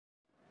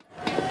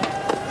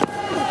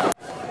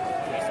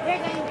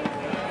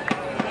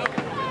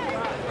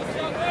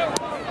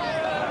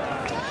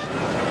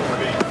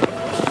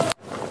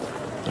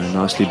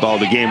Nicely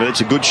bowled again, but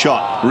it's a good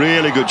shot.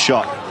 Really good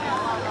shot.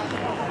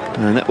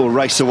 And that will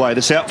race away.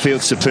 This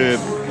outfield's superb.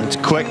 It's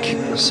quick.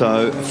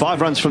 So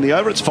 5 runs from the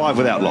over. It's 5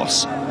 without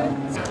loss.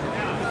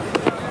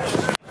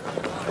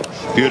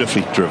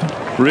 Beautifully driven.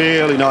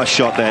 Really nice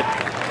shot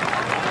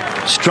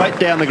that. Straight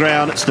down the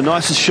ground. It's the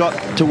nicest shot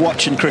to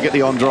watch in cricket,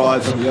 the on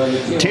drive.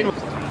 10.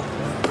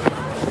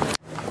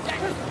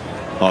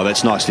 Oh,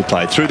 that's nicely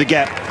played. Through the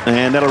gap.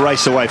 And that'll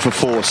race away for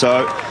 4.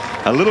 So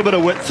a little bit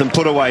of width and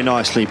put away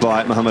nicely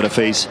by Mohammad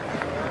Hafiz.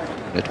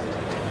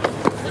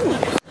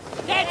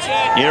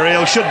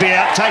 Aerial should be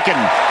out, taken.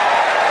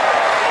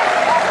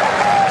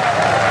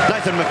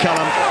 Nathan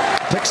McCullum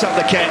picks up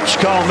the catch.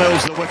 Kyle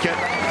Mills the wicket.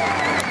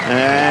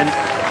 And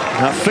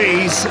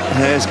Hafiz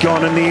has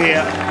gone in the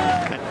air.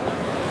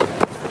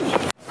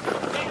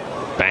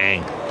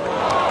 Bang.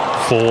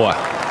 4.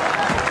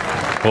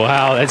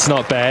 Wow, that's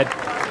not bad.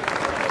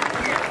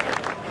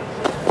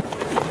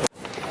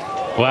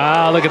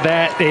 Wow, look at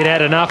that. He'd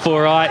had enough,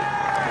 all right.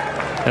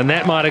 And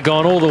that might have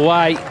gone all the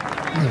way.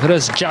 If it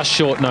is just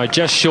short, no,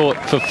 just short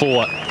for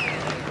 4.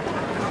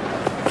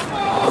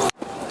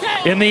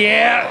 In the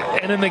air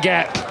and in the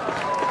gap.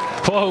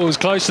 Oh, it was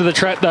close to the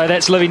trap, though.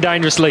 That's living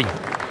dangerously.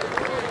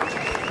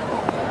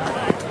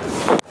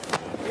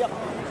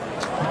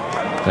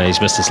 No, he's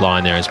missed his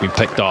line there. He's been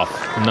picked off.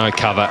 No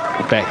cover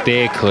back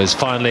there because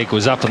fine leg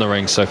was up in the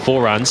ring, so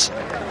 4 runs.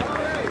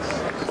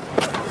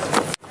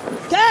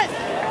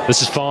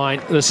 This is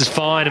fine. This is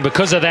fine. And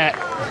because of that,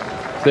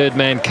 third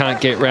man can't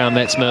get round.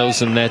 That's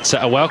Mills, and that's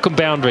a welcome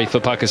boundary for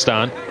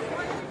Pakistan.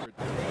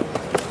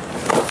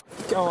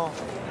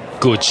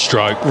 Good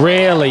stroke.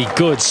 Really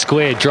good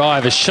square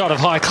drive. A shot of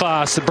high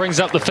class that brings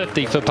up the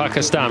 50 for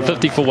Pakistan.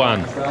 50 for 1.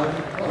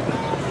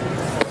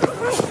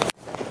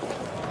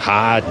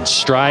 Hard and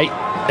straight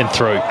and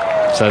through.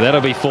 So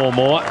that'll be 4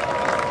 more.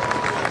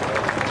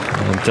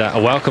 And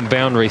a welcome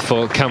boundary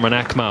for Kamran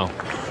Akmal.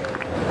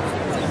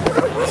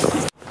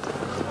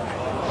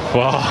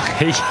 Wow,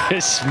 he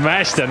just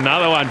smashed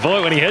another one.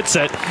 Boy, when he hits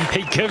it,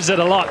 he gives it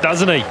a lot,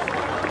 doesn't he?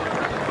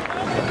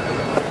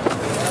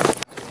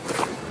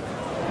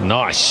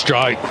 Nice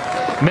stroke.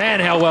 Man,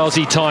 how well's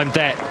he timed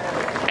that.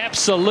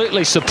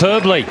 Absolutely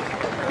superbly.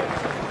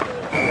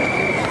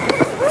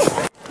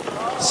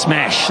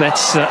 Smash.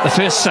 That's the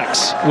first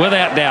 6,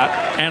 without doubt,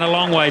 and a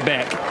long way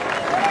back.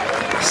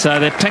 So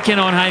they're picking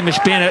on Hamish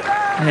Bennett,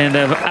 and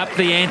they've upped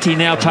the ante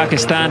now,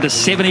 Pakistan, to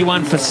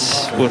 71 for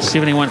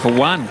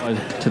 1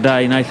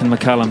 today. Nathan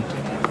McCullum.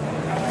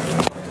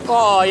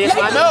 Oh yes,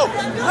 mate. No.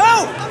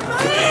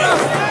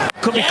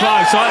 Could be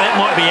close. That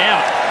might be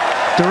out.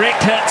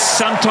 Direct hits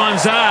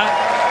sometimes are,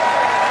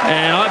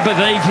 and I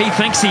believe he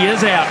thinks he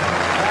is out.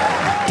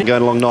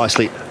 Going along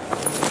nicely.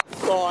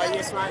 Oh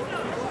yes, mate.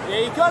 Yeah,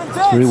 you got him.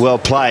 Very well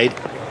played.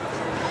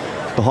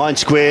 Behind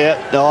square.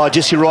 Oh,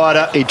 Jesse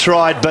Ryder. He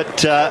tried, but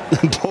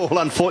the ball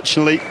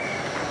unfortunately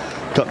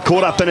got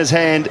caught up in his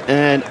hand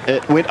and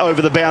it went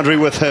over the boundary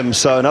with him.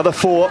 So another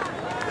 4.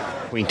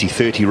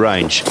 20-30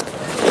 range.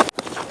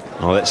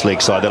 Oh, that's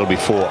leg side. That'll be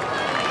 4.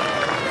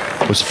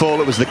 It was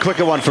full. It was the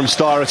quicker one from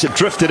Styris. It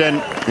drifted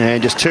in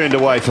and just turned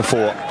away for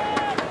 4.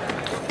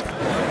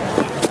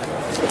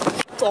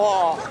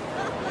 Oh.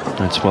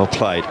 That's well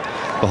played.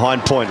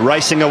 Behind point,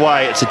 racing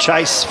away. It's a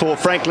chase for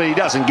Franklin. He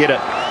doesn't get it.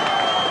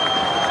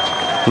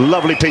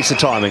 Lovely piece of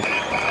timing.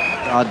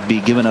 I'd be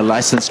given a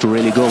license to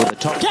really go over the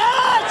top.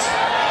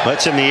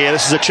 That's in the air.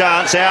 This is a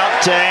chance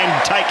out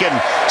and taken.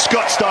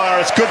 Scott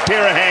Styris, good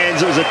pair of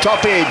hands. It was a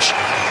top edge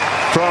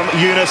from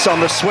Yunus on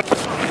the swing.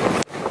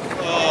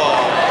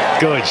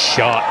 Good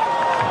shot.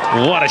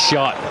 What a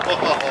shot.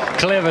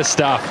 Clever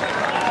stuff.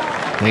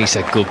 He's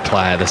a good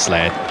player, this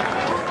lad.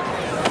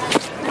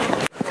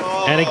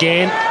 And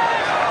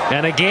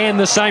again,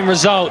 the same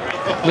result.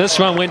 This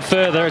one went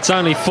further. It's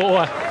only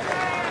 4.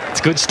 It's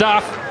good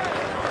stuff.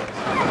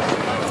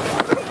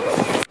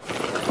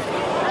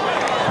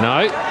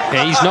 No,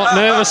 he's not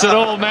nervous at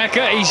all,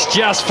 Macca. He's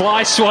just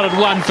fly-swatted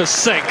 1 for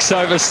 6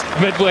 over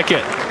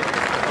mid-wicket.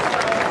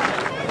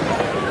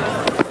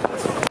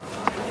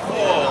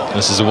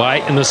 This is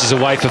away, and this is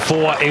away for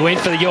 4. He went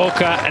for the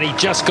Yorker, and he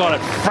just got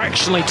it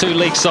fractionally too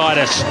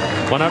leg-side-ish.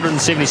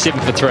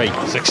 177 for 3.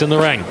 6 in the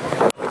ring.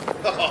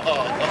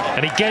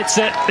 And he gets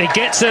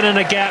it in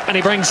a gap, and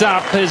he brings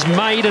up his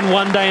maiden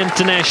one-day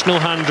international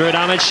 100.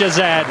 Ahmed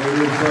Shahzad,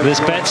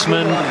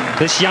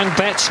 this young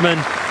batsman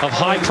of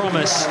high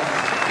promise.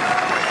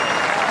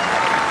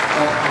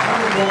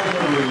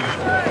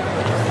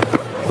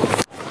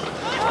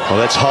 Well,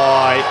 that's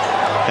high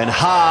and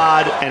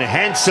hard and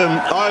handsome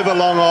over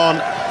long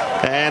on,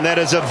 and that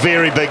is a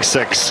very big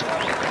 6.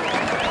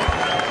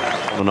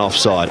 On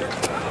offside.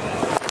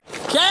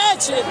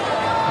 Catch it!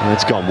 And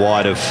it's gone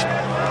wide of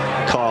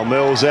Kyle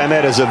Mills, and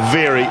that is a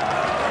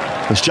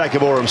it's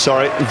Jacob Oram,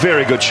 sorry,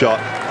 very good shot.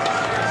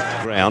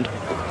 Ground.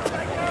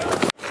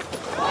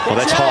 Well,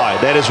 that's high.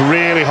 That is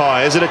really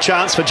high. Is it a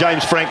chance for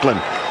James Franklin?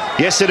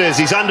 Yes, it is.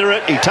 He's under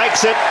it. He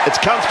takes it. It's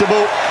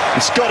comfortable.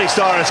 And Scotty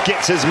Styris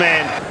gets his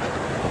man.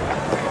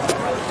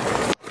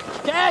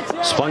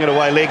 Swung it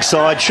away leg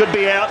side. Should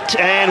be out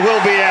and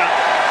will be out.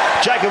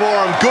 Jacob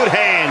Oram, good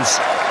hands.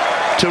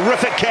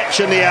 Terrific catch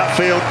in the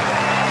outfield.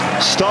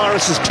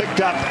 Styrus has picked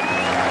up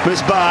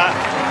Miss Bar.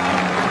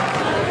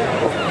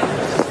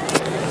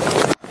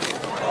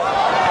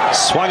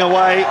 Swung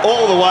away,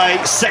 all the way,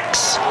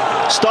 6.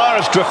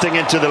 Styrus drifting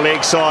into the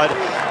leg side,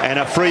 and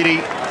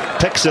Afridi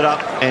picks it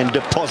up and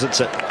deposits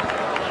it.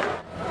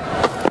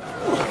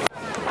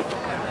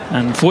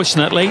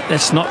 Unfortunately,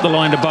 that's not the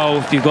line to bowl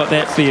if you've got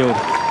that field.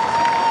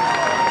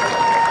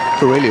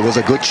 Really, it was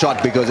a good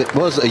shot because it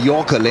was a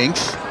Yorker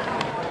length.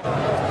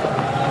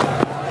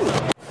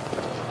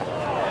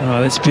 Oh,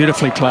 that's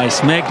beautifully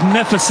placed.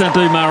 Magnificent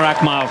Umar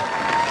Akmal.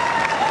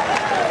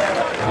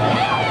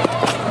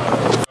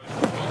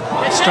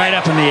 Straight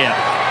up in the air.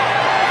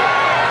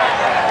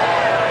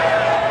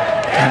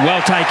 And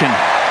well taken.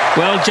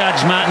 Well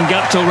judged, Martin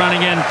Guptill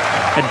running in.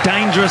 A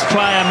dangerous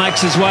player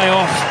makes his way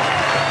off.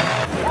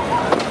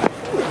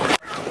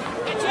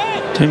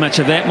 Too much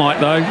of that, Mike,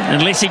 though.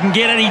 Unless he can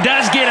get it. He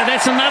does get it.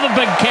 That's another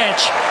big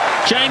catch.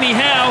 Jamie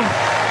Howe.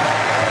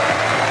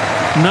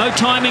 No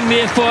timing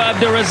there for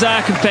Abdur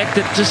Razak. In fact,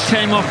 it just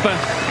came off, I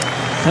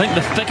think,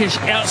 the thickish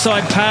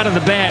outside part of the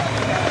bat.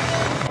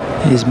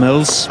 Here's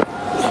Mills.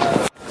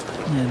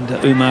 And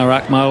Umar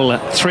Akmal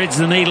threads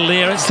the needle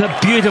there. It's a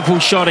beautiful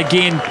shot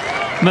again.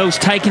 Mills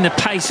taking the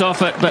pace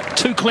off it, but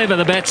too clever,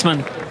 the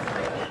batsman.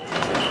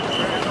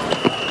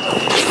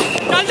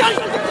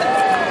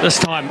 This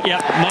time,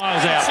 yep,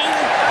 miles out.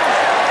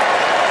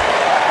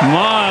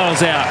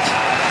 Miles out.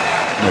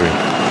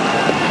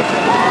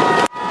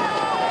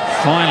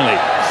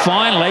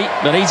 Finally,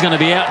 but he's going to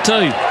be out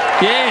too.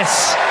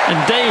 Yes,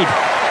 indeed.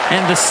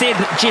 And the said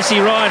Jesse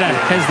Ryder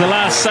has the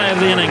last say of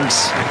the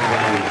innings.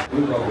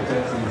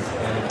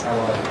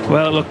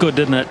 Well, it looked good,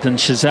 didn't it? And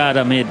Shahzad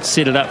Ahmed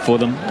set it up for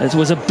them. It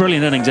was a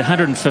brilliant innings,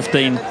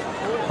 115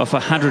 off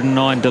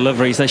 109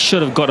 deliveries. They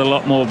should have got a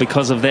lot more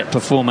because of that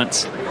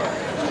performance.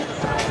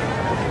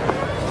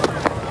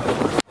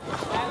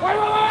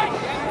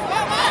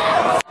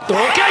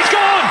 He's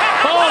gone!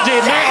 Oh,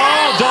 dear me.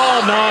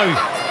 Oh, no.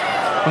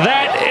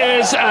 That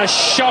is a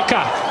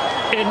shocker.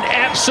 An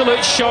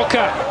absolute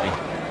shocker.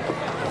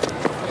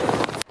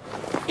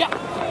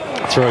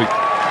 Through.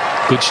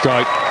 Good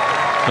stroke.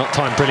 Not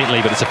timed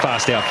brilliantly, but it's a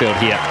fast outfield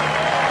here.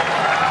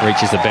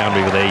 Reaches the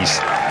boundary with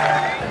ease.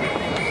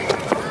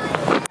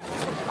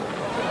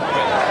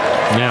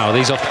 Now, are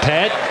these off the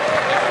pad?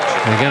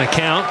 They're going to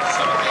count.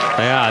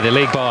 They are. They're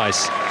leg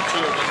buys.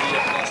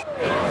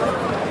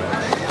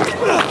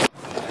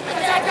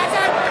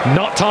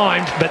 Not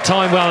timed, but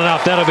timed well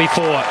enough. That'll be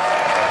 4.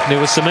 There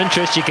was some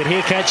interest. You could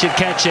hear catch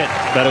it,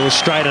 but it was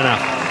straight enough.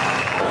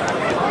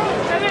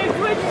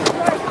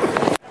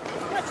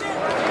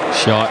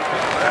 Shot.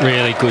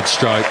 Really good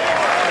stroke.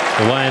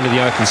 Away into the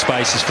open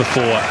spaces for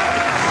 4.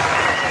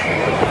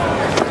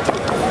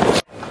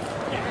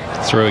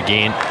 Through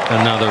again.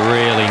 Another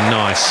really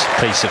nice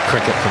piece of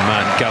cricket from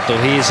Martin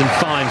Guptill. He is in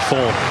fine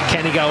form.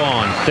 Can he go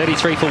on?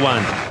 33 for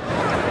 1.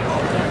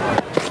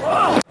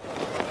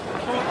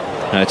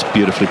 That's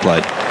beautifully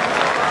played.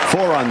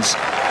 4 runs.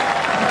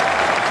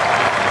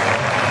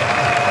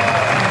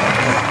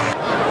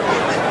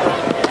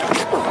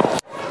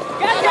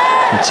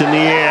 It's in the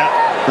air,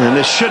 and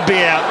this should be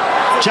out.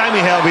 Jamie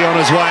Howe will be on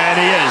his way, and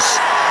he is.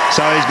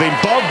 So he's been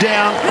bogged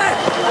down,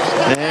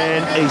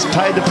 and he's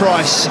paid the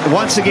price.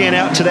 Once again,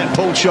 out to that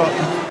pulled shot.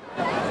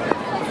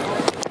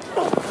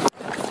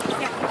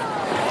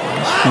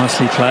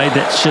 Nicely played.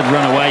 That should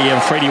run away. Yeah,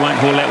 Freddie won't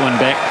haul that one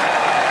back.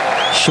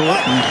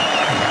 Short and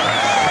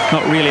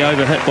not really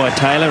over-hit by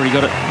Taylor. He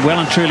got it well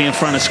and truly in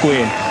front of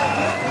square.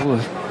 Ooh,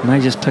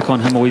 may just pick on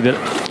him a wee bit.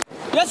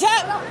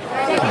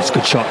 That's a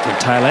good shot from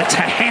Taylor. It's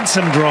a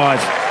handsome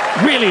drive.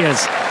 Really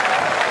is.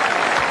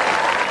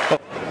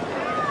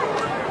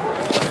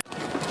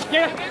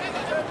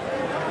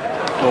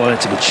 Oh,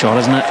 that's a good shot,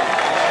 isn't it?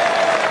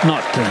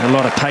 Not a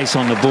lot of pace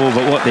on the ball,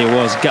 but what there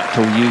was,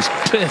 Guptill used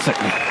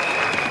perfectly.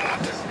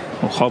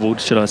 Or hobbled,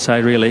 should I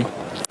say, really.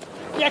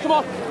 Yeah, come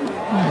on.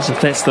 As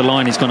if that's the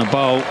line he's going to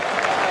bowl.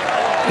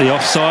 The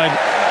offside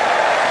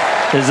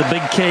is a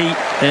big key,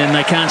 and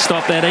they can't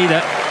stop that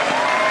either.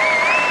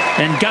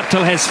 And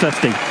Guptill has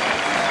 50.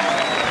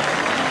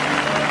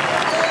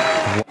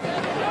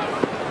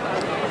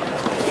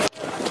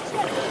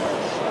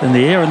 In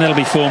the air, and that'll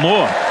be 4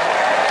 more.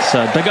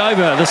 So big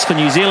over this for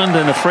New Zealand,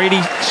 and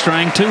Afridi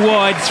straying too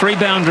wide, 3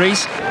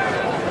 boundaries.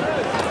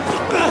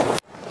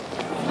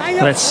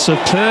 That's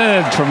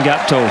superb from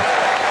Guptill.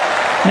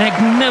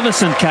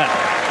 Magnificent cut.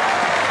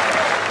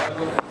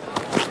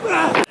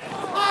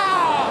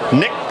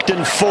 Nicked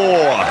in 4.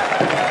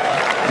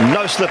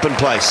 No slip in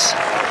place.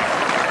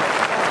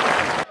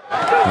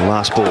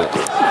 Last ball.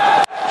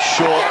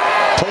 Short,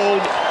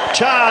 pulled,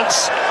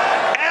 chance,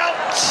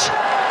 out.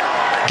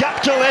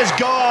 Guptill has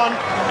gone.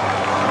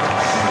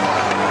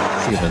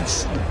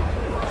 Evans.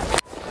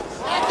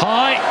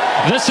 High.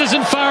 This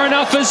isn't far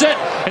enough, is it?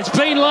 It's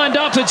been lined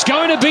up. It's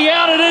going to be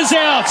out. It is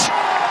out.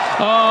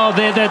 Oh,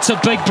 that's a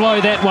big blow,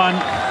 that one.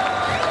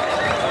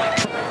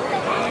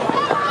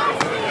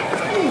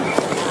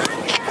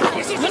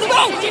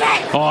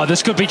 Oh,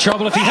 this could be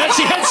trouble if he hits.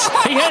 He hits.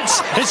 He hits.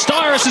 Is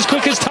Styris as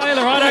quick as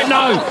Taylor? I don't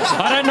know.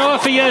 I don't know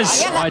if he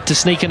is. Tried to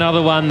sneak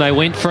another one. They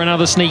went for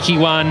another sneaky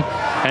one,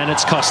 and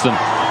it's cost them.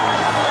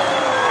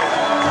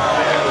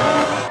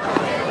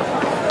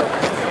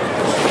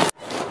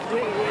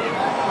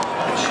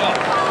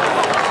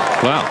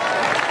 Wow.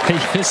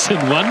 He is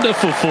in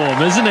wonderful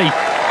form, isn't he?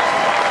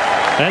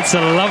 That's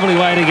a lovely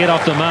way to get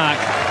off the mark.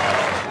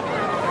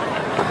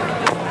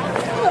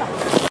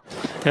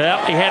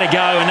 Well, he had a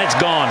go and that's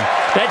gone.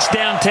 That's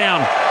downtown.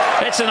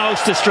 That's in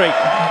Ulster Street.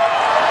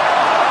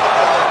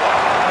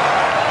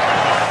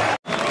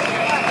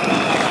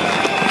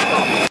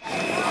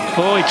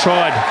 Oh, he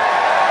tried.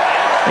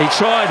 He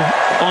tried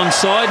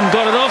onside and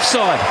got it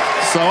offside.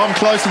 So I'm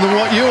closer than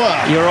what you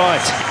are. You're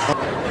right.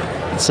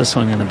 What's this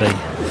one going to be?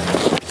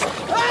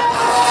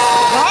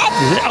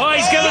 Oh,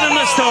 he's given him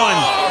this time.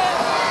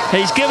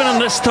 He's given him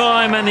this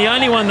time, and the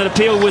only one that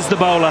appealed was the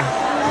bowler.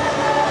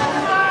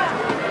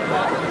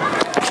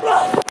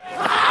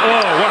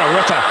 Oh, what a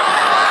ripper.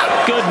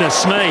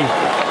 Goodness me.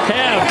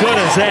 How good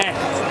is that?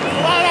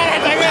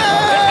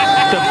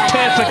 The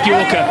perfect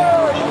Yorker.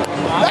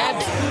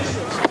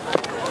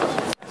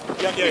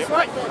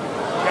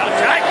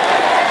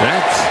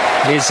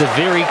 That is a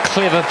very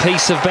clever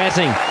piece of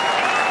batting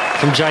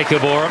from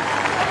Jacob Oram.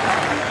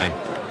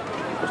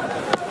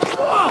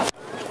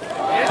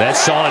 That's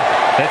solid.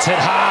 That's hit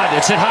hard.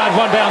 It's hit hard.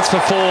 One bounce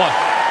for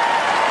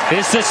 4.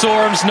 Is this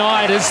Oram's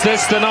night? Is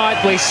this the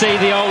night we see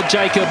the old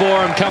Jacob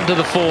Oram come to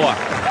the fore?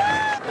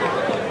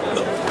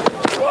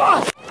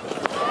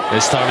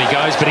 This time he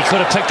goes, but he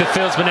could have picked the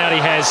fieldsman out. He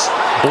has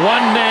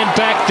one man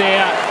back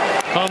there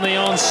on the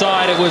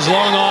onside. It was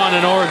long on,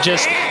 and Oram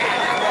just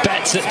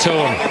bats it to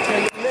him.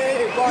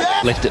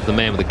 Left it the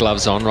man with the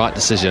gloves on. Right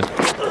decision.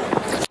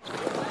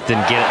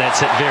 Didn't get it. That's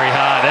hit very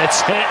hard.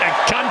 That's hit a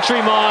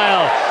country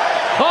mile.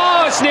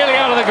 Oh, it's nearly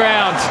out of the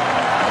ground.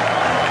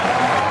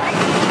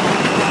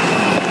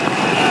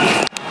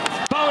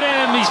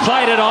 He's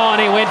played it on,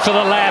 he went for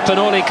the lap, and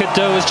all he could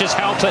do was just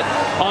help it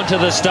onto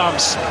the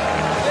stumps.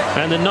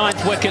 And the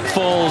 9th wicket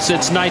falls.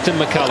 It's Nathan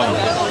McCullum.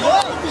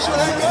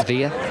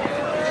 Via.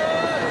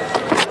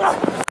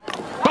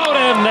 Bowled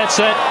him, that's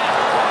it.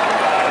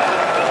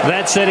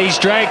 That's it, he's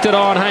dragged it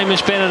on.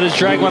 Hamish Bennett has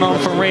dragged one on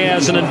for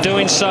Riaz, and in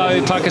doing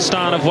so,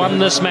 Pakistan have won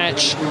this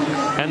match,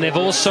 and they've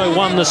also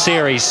won the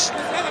series.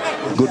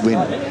 Good win.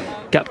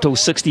 Guptill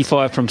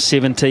 65 from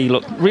 70,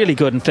 looked really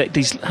good. In fact,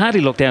 he's hardly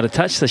looked out of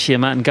touch this year,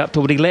 Martin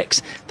Guptill, but he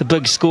lacks the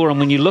big score. And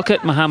when you look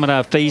at Muhammad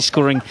Hafiz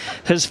scoring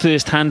his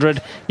first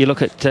 100, you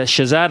look at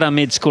Shahzad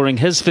Ahmed scoring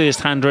his first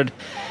 100,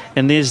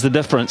 and there's the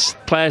difference.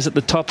 Players at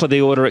the top of the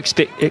order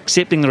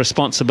accepting the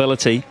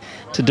responsibility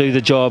to do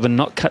the job and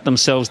not cut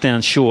themselves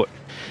down short.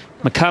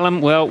 McCullum,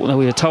 well,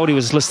 we were told he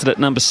was listed at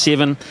number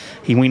 7.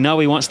 We know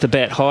he wants to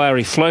bat higher.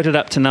 He floated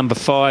up to number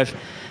 5.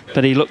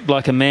 But he looked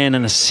like a man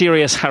in a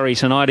serious hurry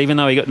tonight, even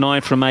though he got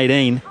 9 from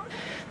 18.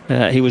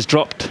 He was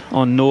dropped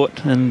on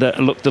naught and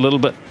looked a little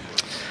bit,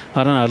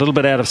 I don't know, a little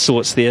bit out of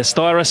sorts there.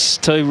 Styris,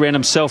 too, ran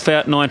himself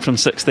out, 9 from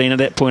 16. At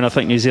that point, I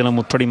think New Zealand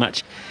were pretty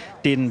much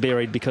dead and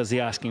buried because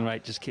the asking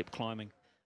rate just kept climbing.